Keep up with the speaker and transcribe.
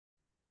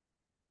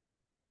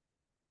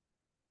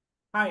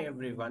Hi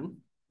everyone,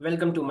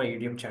 welcome to my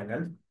YouTube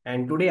channel.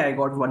 And today I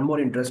got one more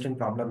interesting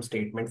problem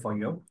statement for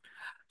you.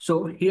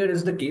 So here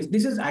is the case.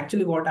 This is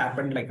actually what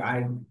happened. Like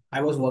I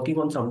was working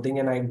on something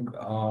and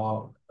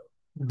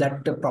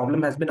that the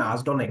problem has been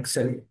asked on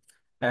Excel,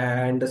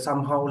 and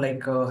somehow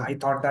I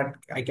thought that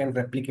I can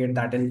replicate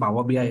that in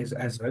Power BI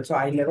as well. So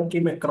I never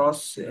came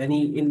across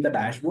any in the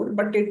dashboard,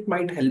 but it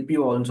might help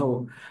you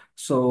also.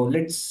 So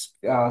let's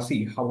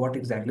see how what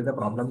exactly the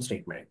problem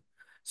statement.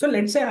 So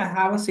let's say I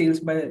have a sales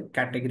by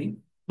category,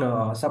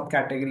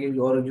 subcategory,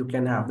 or you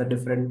can have the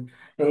different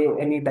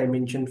any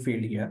dimension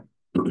field here.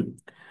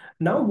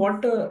 Now,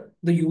 what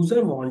the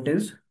user want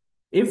is,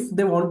 if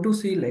they want to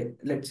see, like,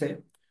 let's say,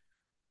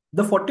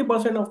 the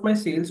 40% of my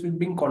sales will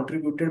being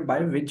contributed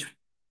by which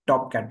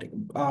top category,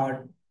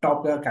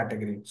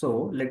 category.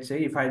 So let's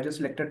say if I just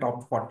select a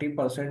top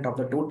 40% of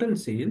the total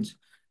sales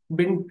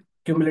been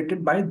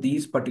accumulated by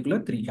these particular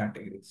three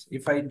categories.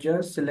 If I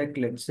just select,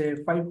 let's say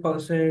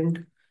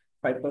 5%,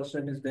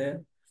 5% is there,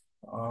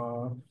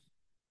 uh,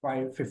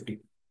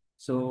 550.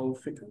 So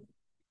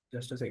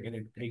just a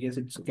second, I guess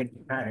it's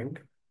getting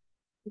hanged.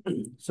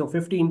 So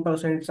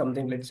 15%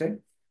 something, let's say,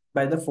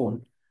 by the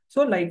phone.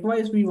 So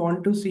likewise, we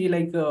want to see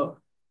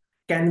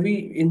can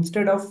we,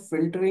 instead of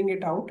filtering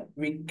it out,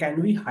 we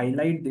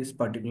highlight this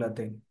particular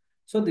thing.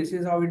 So this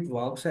is how it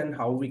works and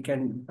how we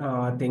can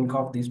think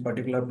of this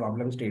particular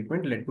problem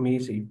statement. Let me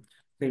see.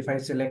 So if I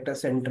select a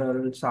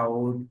central,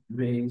 south,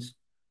 west,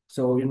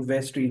 so in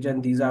west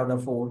region, these are the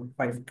four,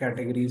 five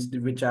categories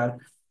which are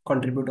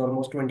contribute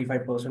almost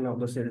 25% of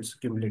the sales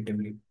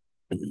cumulatively.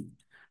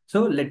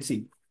 So let's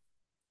see.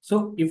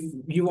 So if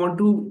you want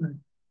to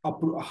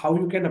how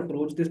you can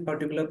approach this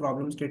particular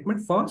problem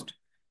statement, first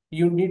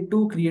you need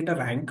to create a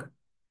rank.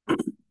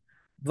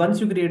 Once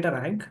you create a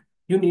rank,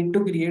 you need to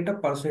create a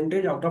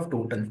percentage out of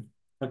total.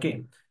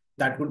 Okay,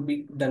 that would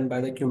be done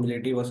by the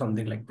cumulative or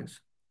something like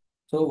this.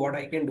 So what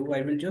I can do,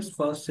 I will just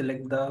first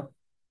select the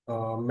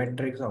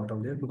metrics out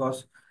of this,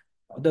 because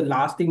the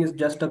last thing is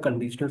just a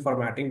conditional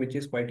formatting, which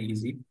is quite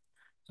easy.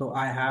 So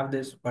I have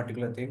this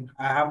particular thing.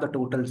 I have the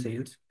total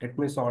sales. Let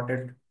me sort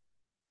it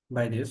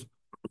by this.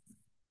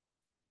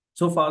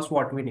 So first,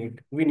 what we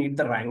need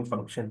the rank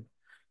function.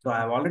 So I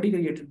have already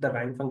created the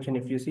rank function.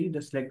 If you see,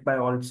 just select by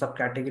all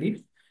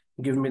subcategories,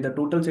 give me the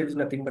total sales,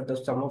 nothing but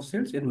the sum of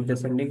sales in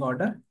descending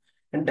order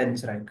and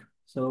tens rank.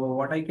 So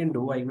what I can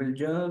do, I will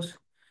just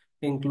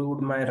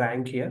include my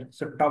rank here.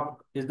 So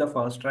top is the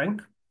first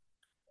rank.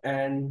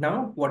 And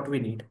now what we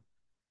need,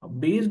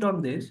 based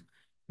on this,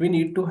 we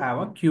need to have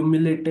a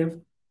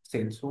cumulative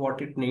sales. So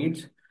what it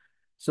needs,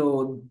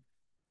 so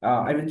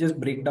I will just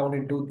break down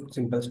into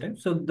simple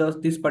steps. So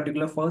this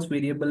particular first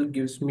variable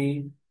gives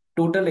me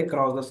total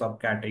across the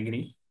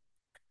subcategory.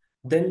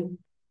 Then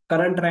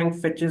current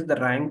rank fetches the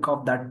rank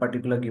of that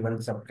particular given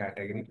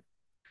subcategory.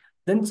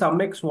 Then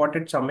SUMX, what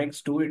it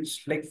SUMX to,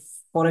 it's like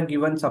for a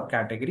given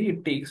subcategory,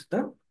 it takes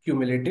the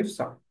cumulative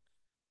sum.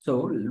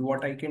 So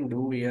what I can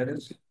do here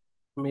is,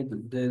 let me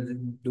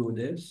do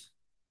this.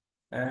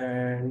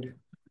 And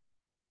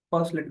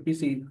first, let me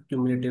see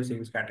cumulative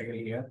sales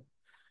category here.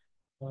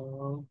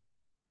 Uh,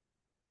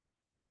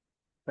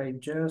 if I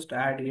just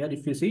add here,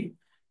 if you see,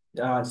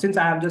 since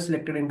I have just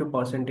selected into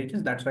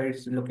percentages, that's why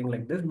it's looking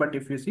like this. But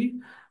if you see,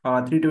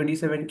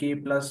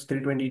 327K plus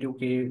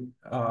 322K,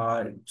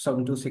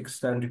 sum to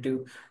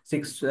 672,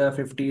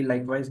 650,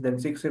 likewise, then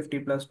 650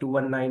 plus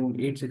 219,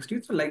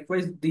 860. So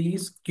likewise,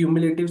 these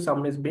cumulative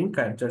sum is being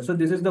captured. So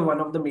this is the one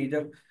of the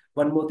major,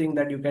 one more thing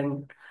that you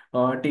can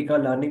take a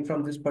learning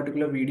from this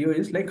particular video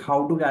is like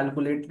how to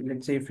calculate.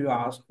 Let's say if you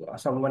ask,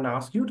 someone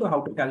asks you to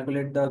how to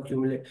calculate the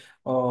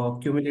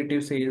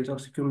cumulative sales or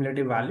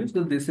cumulative values.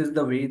 So this is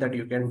the way that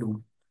you can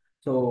do.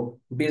 So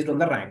based on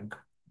the rank,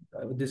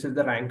 this is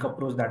the rank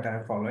approach that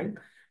I am following.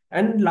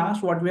 And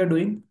last, what we are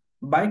doing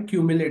by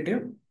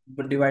cumulative,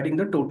 but dividing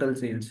the total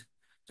sales.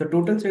 So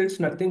total sales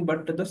nothing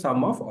but the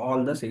sum of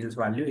all the sales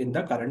value in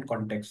the current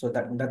context. So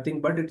that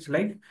nothing but it's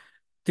like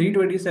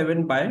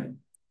 327 by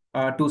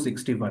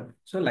 261.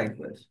 So like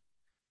this.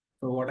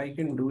 So what I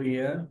can do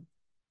here,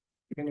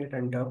 you can hit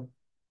enter.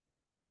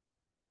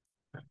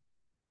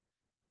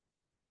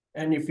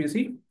 And if you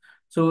see,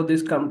 so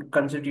this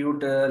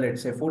constitute,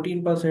 let's say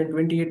 14%,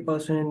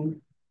 28%,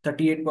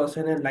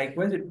 38%, and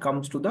likewise it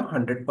comes to the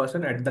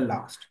 100% at the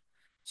last.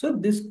 So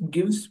this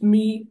gives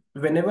me,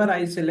 whenever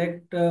I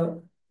select,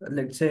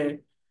 let's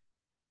say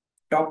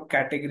top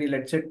category,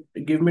 let's say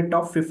give me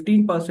top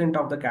 15%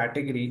 of the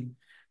category,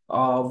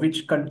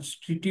 which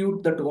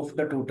constitute of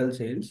the total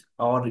sales,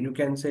 or you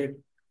can say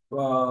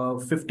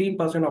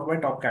 15% of my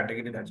top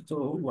category. That's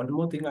so one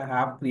more thing, I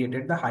have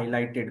created the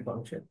highlighted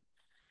function.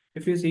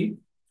 If you see,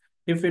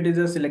 if it is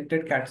a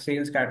selected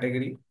sales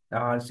category,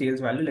 sales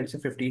value, let's say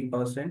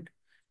 15%,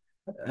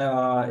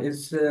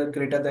 is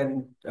greater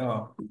than,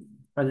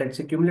 let's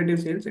say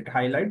cumulative sales, it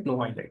highlight, no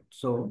highlight.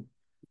 So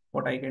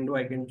what I can do,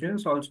 I can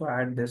just also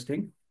add this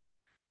thing.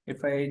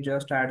 If I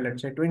just add,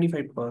 let's say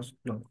 25%,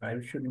 no, I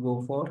should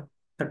go for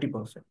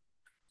 30%. So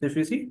if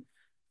you see,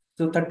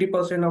 so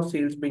 30% of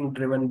sales being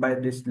driven by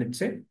this, let's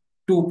say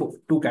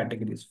two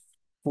categories.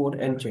 4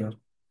 and chair.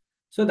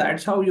 So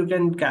that's how you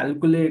can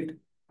calculate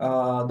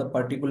the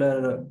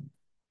particular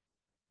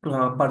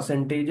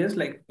percentages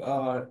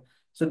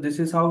so this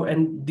is how,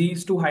 and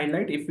these two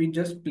highlight, if we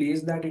just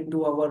place that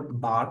into our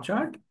bar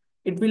chart,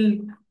 it will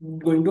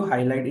going to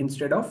highlight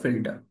instead of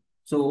filter.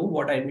 So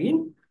what I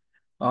mean,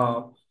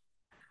 uh,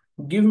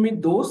 give me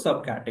those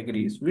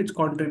subcategories which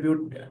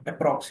contribute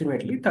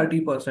approximately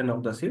 30%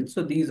 of the sales.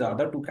 So these are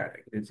the two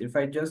categories. If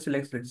I just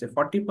select, let's say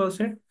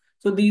 40%,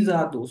 so these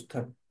are those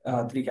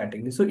three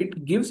categories. So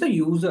it gives a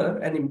user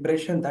an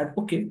impression that,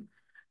 okay,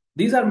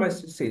 these are my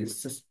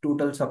sales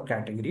total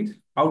subcategories.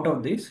 Out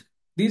of this,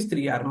 these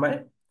three are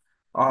my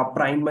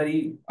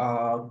primary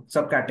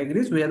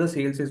subcategories where the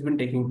sales has been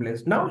taking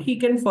place. Now he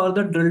can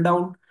further drill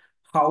down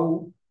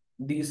how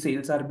these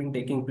sales are being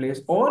taking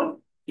place, or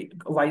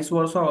vice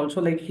versa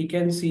also, like he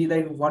can see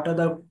that what are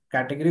the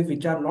categories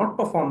which are not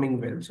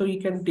performing well. So he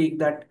can take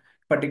that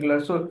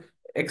particular, so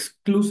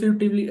exclusive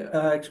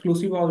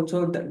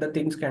also the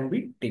things can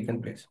be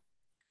taken place.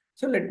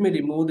 So let me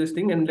remove this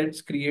thing and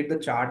let's create the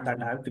chart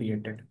that I have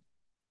created.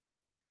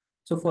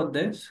 So for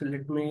this,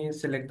 let me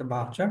select the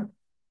bar chart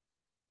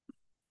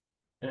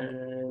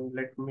and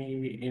let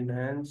me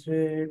enhance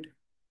it.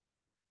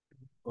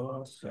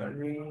 Oh,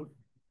 sorry,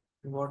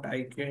 what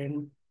I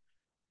can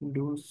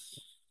do,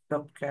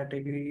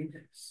 subcategory,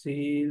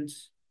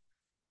 sales,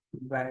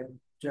 back,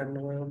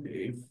 general,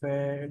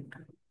 effect,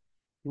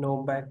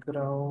 no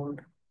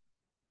background,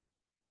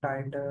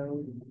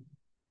 title.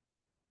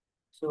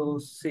 So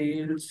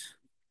sales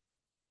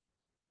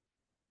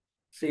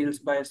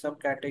by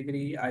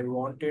subcategory, I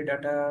want it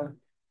at a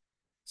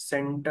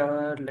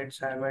center. Let's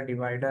have a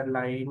divider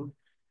line.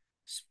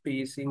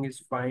 Spacing is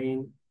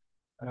fine.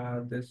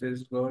 This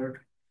is good.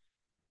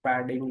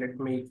 Padding, let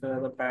me make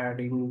the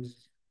padding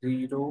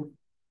 0.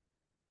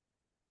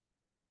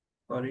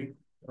 Sorry,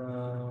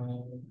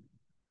 uh,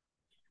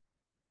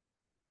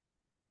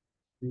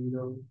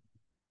 0,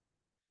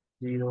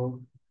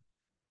 0.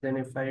 Then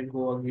if I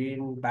go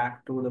again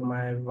back to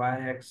my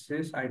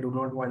y-axis, I do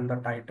not want the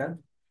title.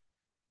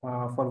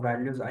 For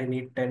values, I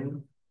need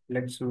 10.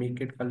 Let's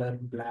make it color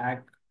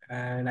black,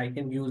 and I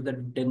can use the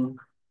dim.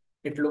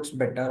 It looks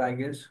better, I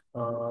guess.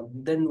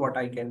 Then what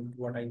I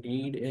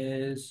need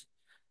is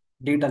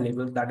data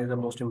labels. That is the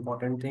most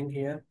important thing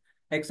here.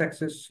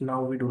 X-axis,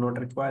 now we do not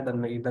require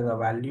neither the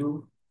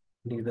value,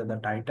 neither the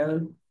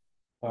title.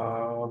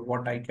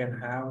 What I can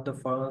have the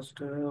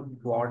first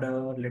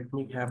border. Let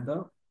me have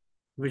the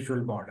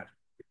visual border.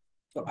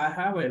 So I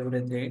have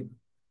everything.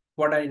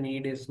 What I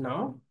need is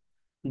now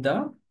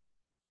the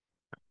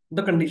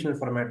the conditional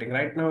formatting.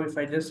 Right now, if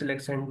I just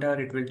select center,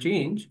 it will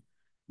change,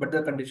 but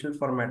the conditional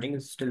formatting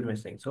is still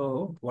missing.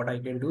 So what I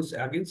can do is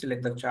again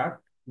select the chart,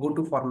 go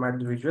to format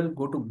the visual,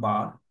 go to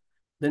bar,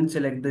 then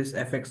select this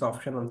FX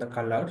option on the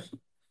colors,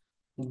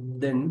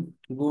 then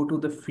go to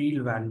the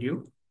field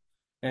value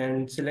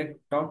and select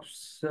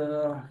tops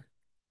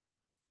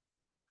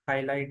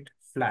highlight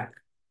flag.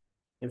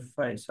 If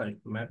I, sorry,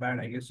 my bad,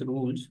 I guess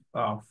rules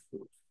of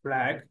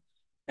flag.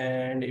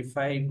 And if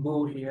I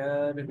go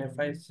here and if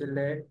I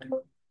select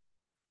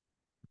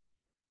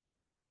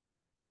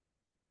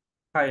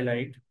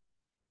highlight,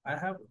 I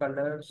have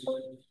colors.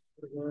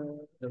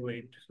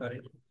 Wait,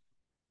 sorry,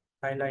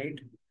 highlight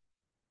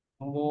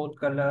more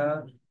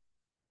color.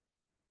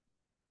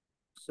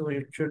 So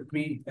it should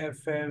be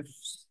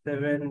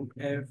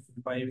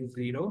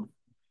FF7F50.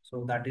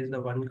 So that is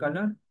the one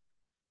color.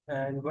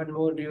 And one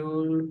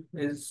module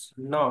is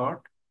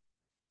not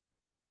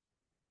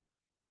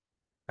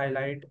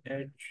highlight.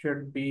 It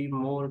should be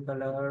more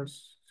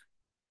colors.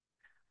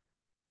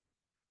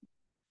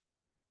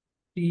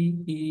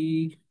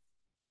 TE6364.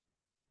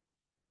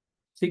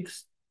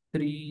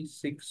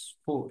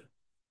 So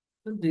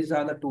these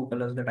are the two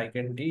colors that I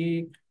can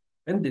take,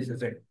 and this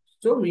is it.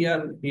 So we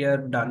are here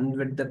done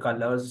with the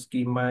colors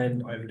schema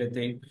and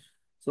everything.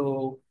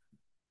 So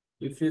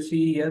if you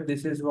see here,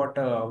 this is what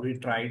we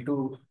try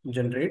to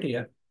generate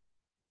here.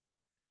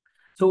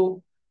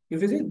 So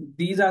if you see,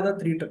 these are the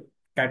three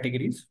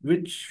categories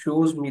which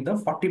shows me the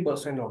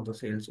 40% of the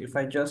sales. If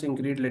I just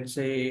increase, let's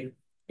say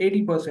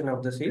 80%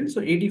 of the sales,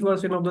 so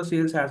 80% of the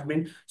sales has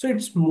been, so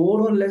it's more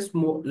or less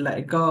more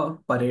like a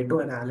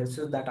Pareto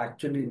analysis that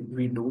actually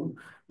we do,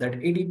 that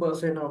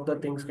 80% of the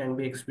things can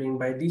be explained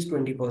by these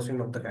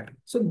 20% of the category.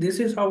 So this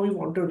is how we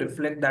want to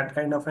reflect that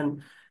kind of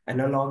an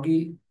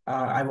analogy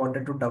I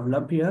wanted to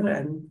develop here.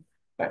 And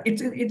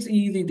it's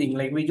easy thing.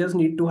 Like we just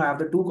need to have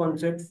the two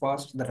concepts.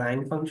 First, the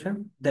rank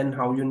function, then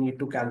how you need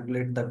to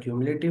calculate the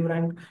cumulative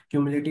rank,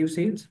 cumulative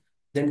sales,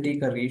 then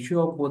take a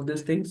ratio of both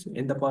these things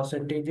in the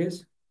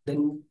percentages.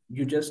 Then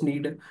you just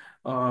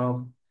uh,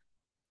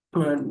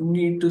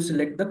 need to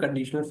select the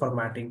conditional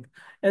formatting.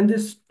 And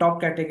this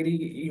top category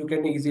you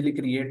can easily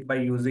create by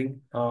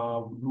using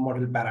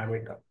model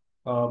parameter.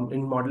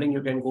 In modeling,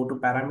 you can go to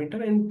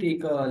parameter and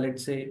take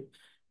let's say,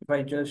 if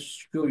I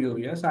just show you,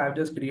 yes, I have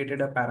just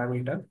created a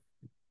parameter.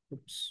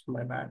 Oops,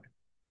 my bad.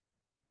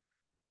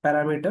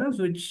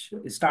 Parameters which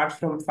starts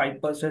from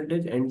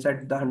 5%, ends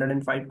at the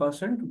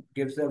 105%,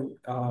 gives a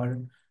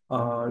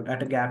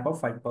at a gap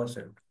of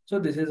 5%. So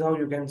this is how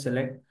you can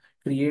select,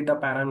 create a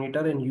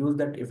parameter and use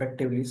that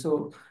effectively.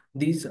 So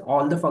these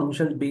all the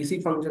functions,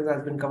 basic functions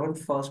has been covered.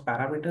 First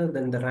parameter,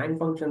 then the rank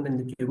function, then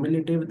the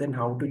cumulative, then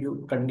how to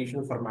use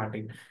conditional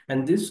formatting.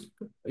 And this,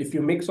 if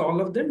you mix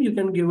all of them, you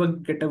can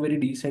get a very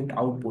decent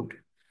output.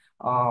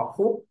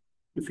 Hope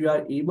if you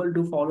are able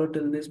to follow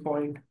till this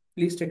point,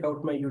 please check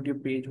out my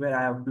YouTube page where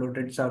I have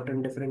uploaded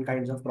certain different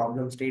kinds of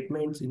problem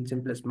statements in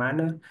simplest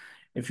manner.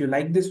 If you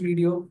like this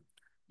video,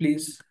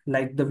 please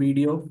like the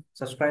video,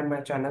 subscribe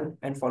my channel,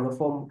 and follow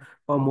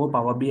for more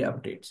Power BI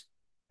updates.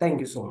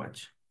 Thank you so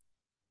much.